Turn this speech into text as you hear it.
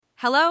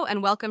Hello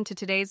and welcome to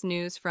today's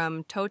news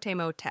from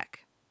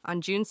TotemoTech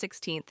on June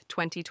 16th,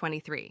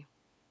 2023.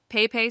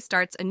 PayPay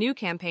starts a new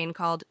campaign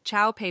called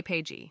Ciao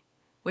PayPayG,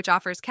 which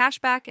offers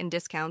cashback and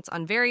discounts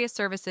on various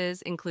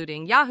services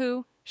including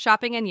Yahoo,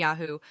 Shopping and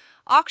Yahoo,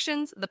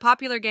 auctions. The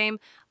popular game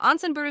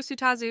Onsen Buru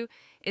Sutazu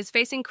is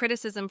facing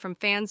criticism from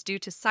fans due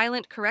to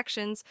silent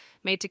corrections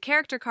made to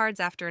character cards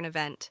after an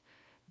event.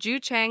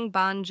 Ju Chang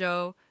Ban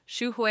Zhou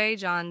Shu Hui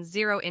Zhan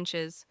 0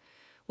 inches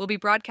will be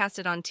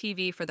broadcasted on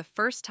TV for the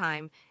first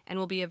time and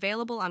will be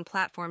available on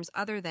platforms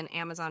other than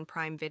Amazon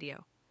Prime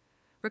Video.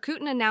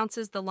 Rakuten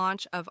announces the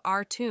launch of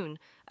R-Toon,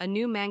 a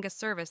new manga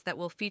service that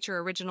will feature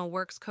original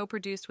works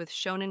co-produced with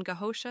Shonen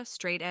Gahosha,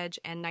 Straight Edge,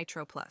 and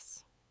Nitro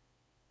Plus.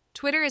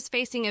 Twitter is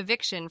facing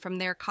eviction from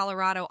their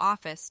Colorado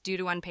office due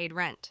to unpaid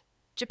rent.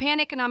 Japan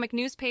Economic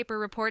Newspaper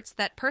reports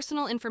that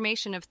personal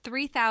information of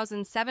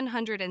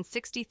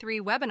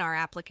 3,763 webinar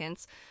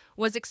applicants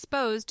was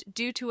exposed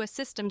due to a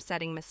system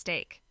setting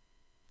mistake.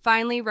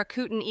 Finally,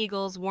 Rakuten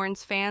Eagles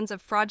warns fans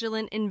of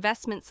fraudulent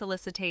investment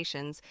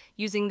solicitations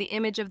using the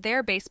image of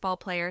their baseball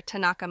player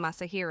Tanaka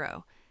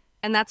Masahiro.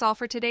 And that's all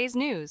for today's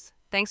news.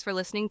 Thanks for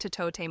listening to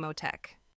TotemoTech.